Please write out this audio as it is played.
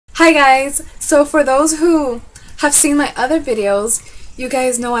Hi guys! So for those who have seen my other videos, you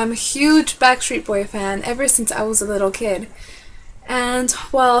guys know I'm a huge Backstreet Boy fan ever since I was a little kid. And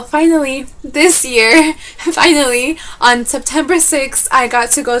well, finally, this year, finally, on September 6th, I got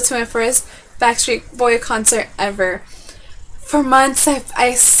to go to my first Backstreet Boy concert ever. For months,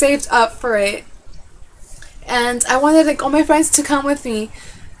 I saved up for it. And I wanted like all my friends to come with me,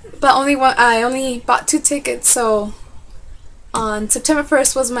 but I only bought 2 tickets, so on September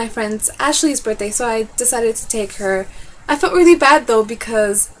 1st was my friend Ashley's birthday, so I decided to take her. I felt really bad though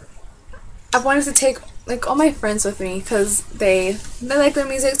because I wanted to take like all my friends with me because they like their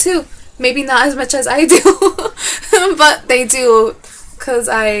music too. Maybe not as much as I do, but they do because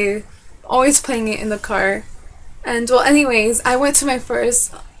I always playing it in the car. And well, anyways, I went to my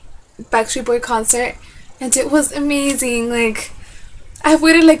first Backstreet Boy concert and it was amazing. Like, I've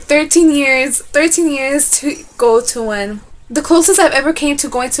waited like 13 years to go to one. The closest I've ever came to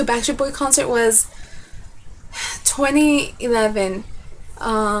going to a Backstreet Boy concert was 2011.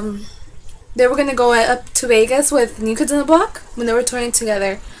 They were gonna go up to Vegas with New Kids on the Block when they were touring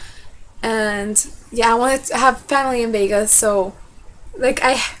together, and yeah, I wanted to have family in Vegas, so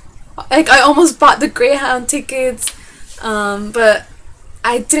I almost bought the Greyhound tickets, but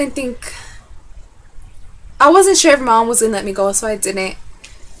I wasn't sure if Mom was gonna let me go, so I didn't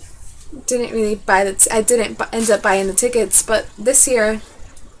really buy I didn't end up buying the tickets. But this year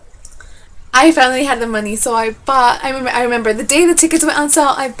I finally had the money, so I remember the day the tickets went on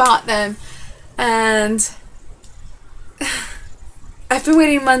sale, I bought them, and I've been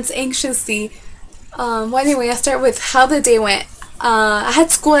waiting months anxiously. Well, anyway, I'll start with how the day went. I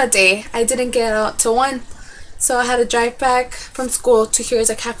had school that day. I didn't get out till 1, so I had to drive back from school to here. It's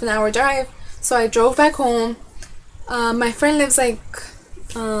like half an hour drive, so I drove back home. My friend lives like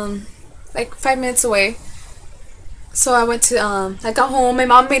 5 minutes away, so I went to I got home. My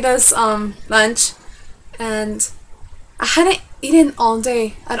mom made us lunch, and I hadn't eaten all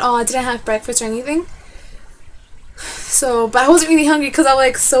day at all. I didn't have breakfast or anything, so but I wasn't really hungry because I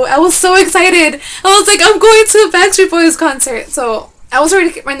was so excited. I was like, I'm going to a Backstreet Boys concert. So I was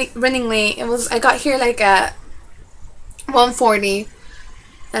already running late. I got here like at 1:40,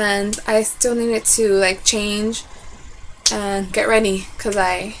 and I still needed to like change and get ready because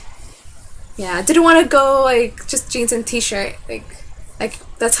I didn't want to go like just jeans and t-shirt, like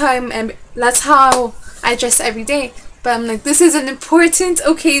that's how I dress every day. But I'm like, this is an important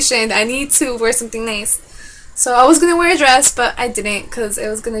occasion, I need to wear something nice. So I was gonna wear a dress, but I didn't because I thought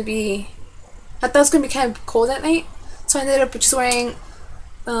it was gonna be kind of cold at night. So I ended up just wearing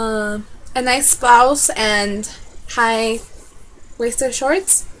a nice blouse and high-waisted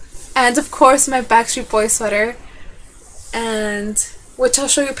shorts, and of course my Backstreet Boy sweater, and which I'll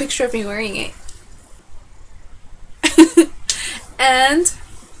show you a picture of me wearing it. And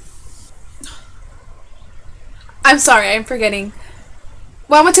I'm sorry, I'm forgetting.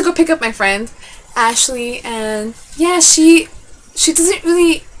 Well, I went to go pick up my friend Ashley, and yeah, she doesn't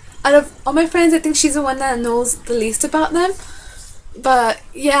really, out of all my friends, I think she's the one that knows the least about them. But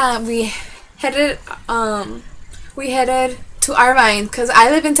yeah, we headed to Irvine because I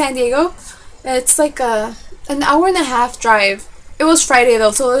live in San Diego. It's like an hour and a half drive. It was Friday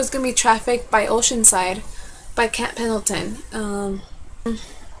though, so there's gonna be traffic by Oceanside, by Camp Pendleton.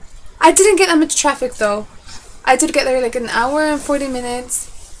 I didn't get that much traffic though. I did get there like an hour and 40 minutes.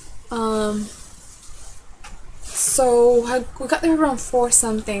 So we got there around 4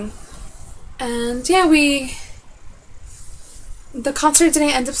 something, and yeah, the concert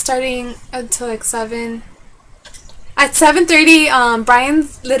didn't end up starting until like 7. At 7:30, Brian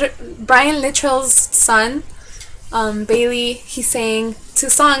Littrell's son, Bailey, he sang 2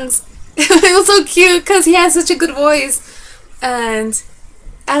 songs. It was so cute because he has such a good voice, and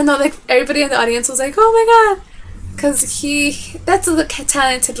I don't know, like everybody in the audience was like, oh my god, because that's a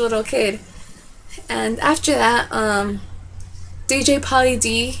talented little kid. And after that, DJ Pauly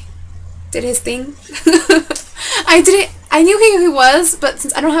D did his thing. I knew who he was, but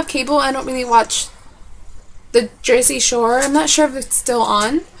since I don't have cable, I don't really watch the Jersey Shore. I'm not sure if it's still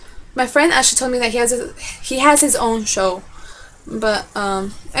on. My friend actually told me that he has his own show. But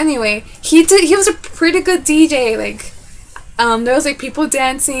anyway, he was a pretty good DJ. Like there was like people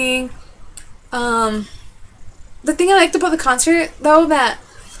dancing. The thing I liked about the concert though, that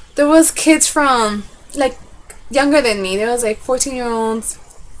there was kids from like younger than me. There was like 14-year-olds,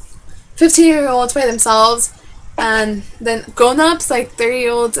 15-year-olds by themselves, and then grown-ups like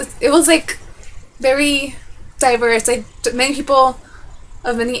 30-year-olds. It was like very diverse, like many people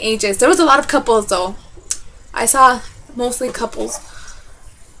of many ages. There was a lot of couples though. I saw mostly couples.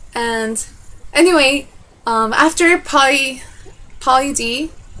 And anyway, after Pauly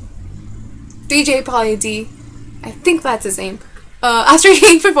D, DJ Pauly D, I think that's his name. After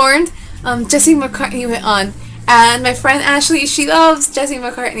he performed, Jesse McCartney went on, and my friend Ashley, she loves Jesse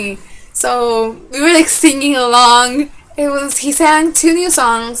McCartney, so we were like singing along. He sang 2 new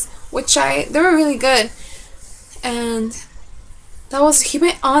songs, which they were really good, and he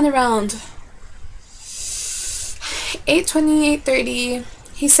went on around 8:20, 8:30.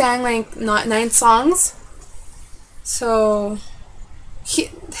 He sang like 9 songs, so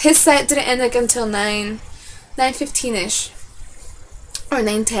his set didn't end like until 9:15ish or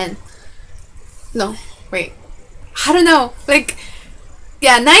 9:10. No, wait, I don't know. Like,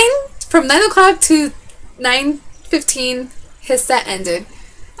 yeah, from 9 o'clock to 9:15, his set ended,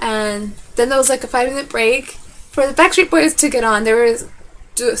 and then there was like a 5-minute break for the Backstreet Boys to get on. They were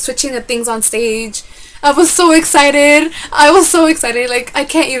switching the things on stage. I was so excited. Like, I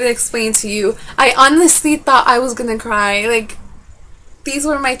can't even explain to you. I honestly thought I was gonna cry. Like, these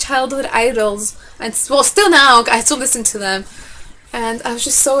were my childhood idols, and well, still now I still listen to them, and I was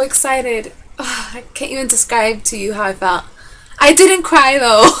just so excited. I can't even describe to you how I felt. I didn't cry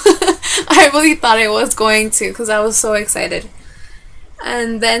though. I really thought I was going to, because I was so excited.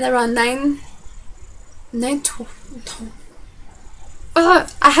 And then around 9:12. I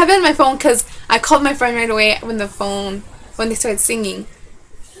have it on my phone because I called my friend right away when they started singing.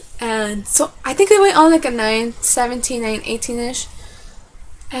 And so I think it went on like a 9:17, 9:18ish.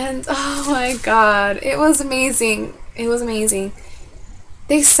 And oh my god, it was amazing. It was amazing.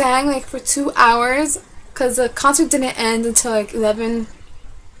 They sang like for 2 hours because the concert didn't end until like 11.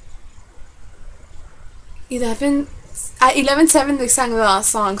 At 11:07 they sang the last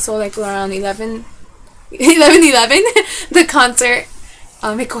song, so like around 11 the concert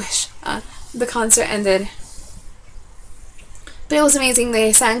the concert ended. But it was amazing.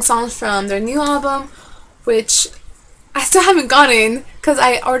 They sang songs from their new album, which I still haven't gotten because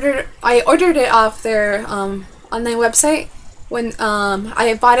I ordered it off their online website when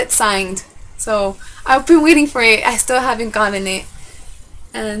I bought it signed. So I've been waiting for it. I still haven't gotten it.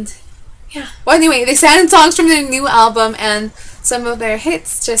 And yeah. Well, anyway, they sang songs from their new album and some of their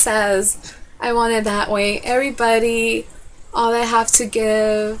hits, just as I Want It That Way, Everybody, All I Have to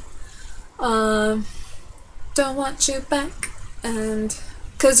Give, Don't Want You Back, and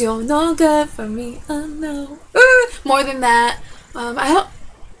 'Cause You're No Good For Me, I Know. More Than That.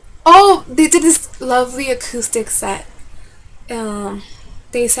 They did this lovely acoustic set.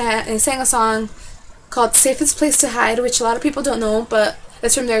 They sang a song called Safest Place to Hide, which a lot of people don't know, but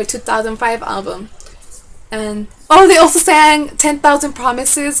it's from their 2005 album. And they also sang 10,000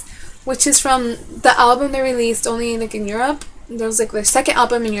 Promises, which is from the album they released only like in Europe. There was like their second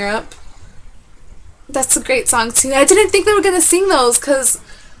album in Europe. That's a great song too. I didn't think they were gonna sing those because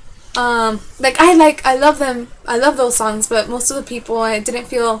I love them. I love those songs, but most of the people I didn't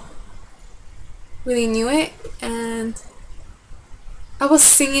feel really knew it, and I was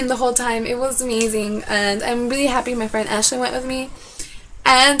singing the whole time. It was amazing, and I'm really happy my friend Ashley went with me.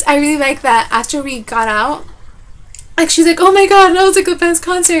 And I really like that after we got out, like, she's like, oh my god, that was like the best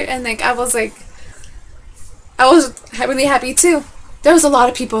concert, and like I was really happy too. There was a lot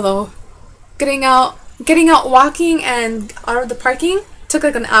of people though. Getting out walking and out of the parking took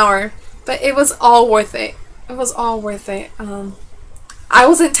like an hour, but it was all worth it. It was all worth it. I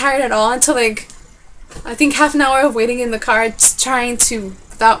wasn't tired at all until like I think half an hour of waiting in the car, just trying to,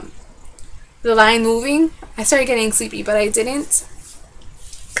 without the line moving. I started getting sleepy, but I didn't.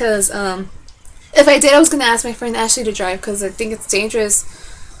 Because if I did, I was going to ask my friend Ashley to drive, because I think it's dangerous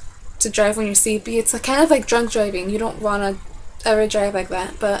to drive when you're sleepy. It's kind of like drunk driving. You don't want to ever drive like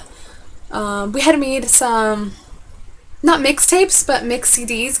that. But we had made some, not mixtapes, but mixed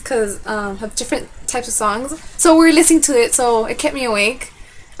CDs, because of different types of songs. So we were listening to it, so it kept me awake.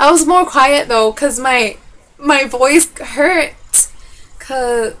 I was more quiet though, because my voice hurt,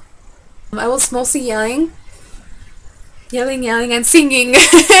 because I was mostly yelling and singing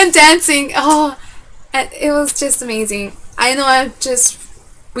and dancing. And it was just amazing. I know I'm just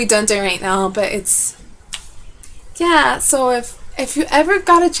redundant right now, but it's, yeah. So if you ever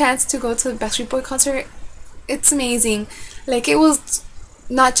got a chance to go to the Backstreet Boy concert, it's amazing. Like, it was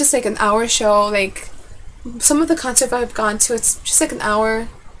not just like an hour show. Like some of the concerts I've gone to, it's just like an hour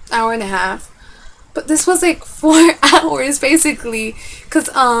and a half, but this was like 4 hours basically, because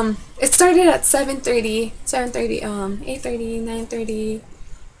it started at 7:30, 8:30, 9:30,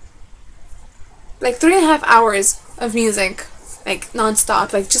 like 3.5 hours of music, like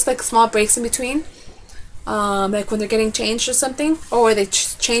non-stop, like just like small breaks in between, like when they're getting changed or something, or they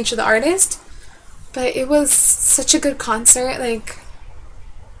change the artist. But it was such a good concert, like,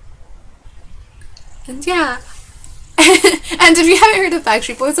 and yeah. And if you haven't heard of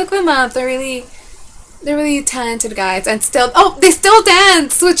Backstreet Boys, look them up. They're really talented guys, and they still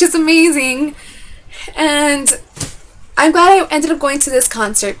dance, which is amazing. And I'm glad I ended up going to this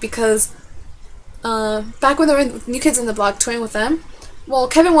concert because back when they were New Kids on the Block touring with them, well,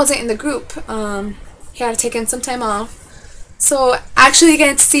 Kevin wasn't in the group. He had taken some time off, so actually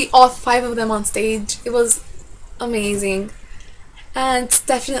getting to see all 5 of them on stage, it was amazing. And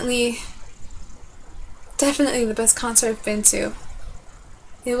definitely the best concert I've been to.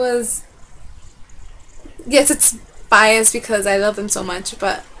 It was, yes, it's biased because I love them so much,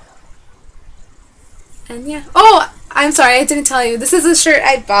 but, and yeah. Oh, I'm sorry, I didn't tell you. This is a shirt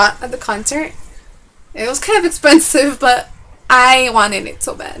I bought at the concert. It was kind of expensive, but I wanted it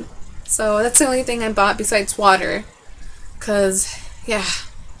so bad. So that's the only thing I bought besides water. Because, yeah,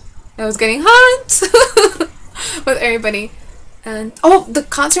 it was getting hot with everybody. And, oh, the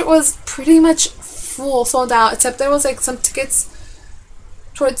concert was pretty much full, sold out, except there was like some tickets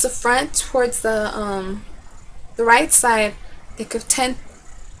towards the front, towards the right side, like 10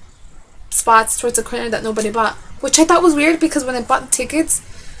 spots towards the corner that nobody bought, which I thought was weird because when I bought the tickets,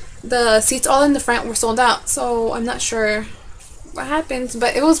 the seats all in the front were sold out, so I'm not sure what happened,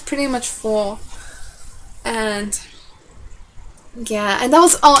 but it was pretty much full. And yeah, and that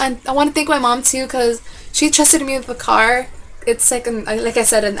was all. And I want to thank my mom too, because she trusted me with the car. It's like like I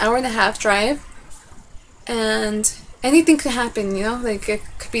said, an hour and a half drive, and anything could happen, you know, like it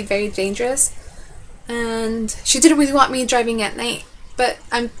could be very dangerous. And she didn't really want me driving at night, but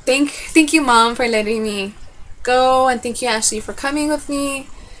thank you, Mom, for letting me go, and thank you, Ashley, for coming with me.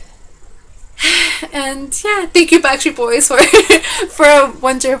 And yeah, thank you, Backstreet Boys, for a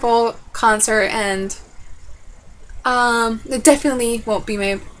wonderful concert. And it definitely won't be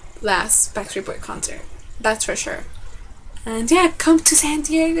my last Backstreet Boy concert, that's for sure. And yeah, come to San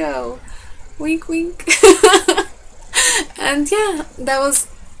Diego, wink wink. And yeah, that was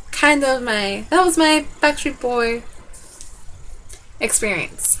my Backstreet Boy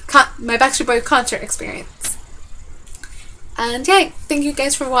experience, my Backstreet Boy concert experience. And yeah, thank you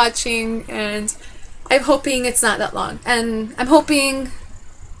guys for watching, and I'm hoping it's not that long, and I'm hoping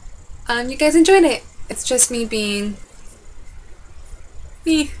you guys enjoyed it. It's just me being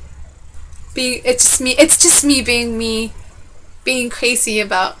crazy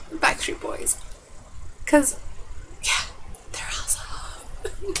about Backstreet Boys, because yeah, they're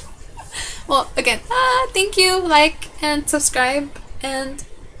awesome. Well, again, thank you, like and subscribe, and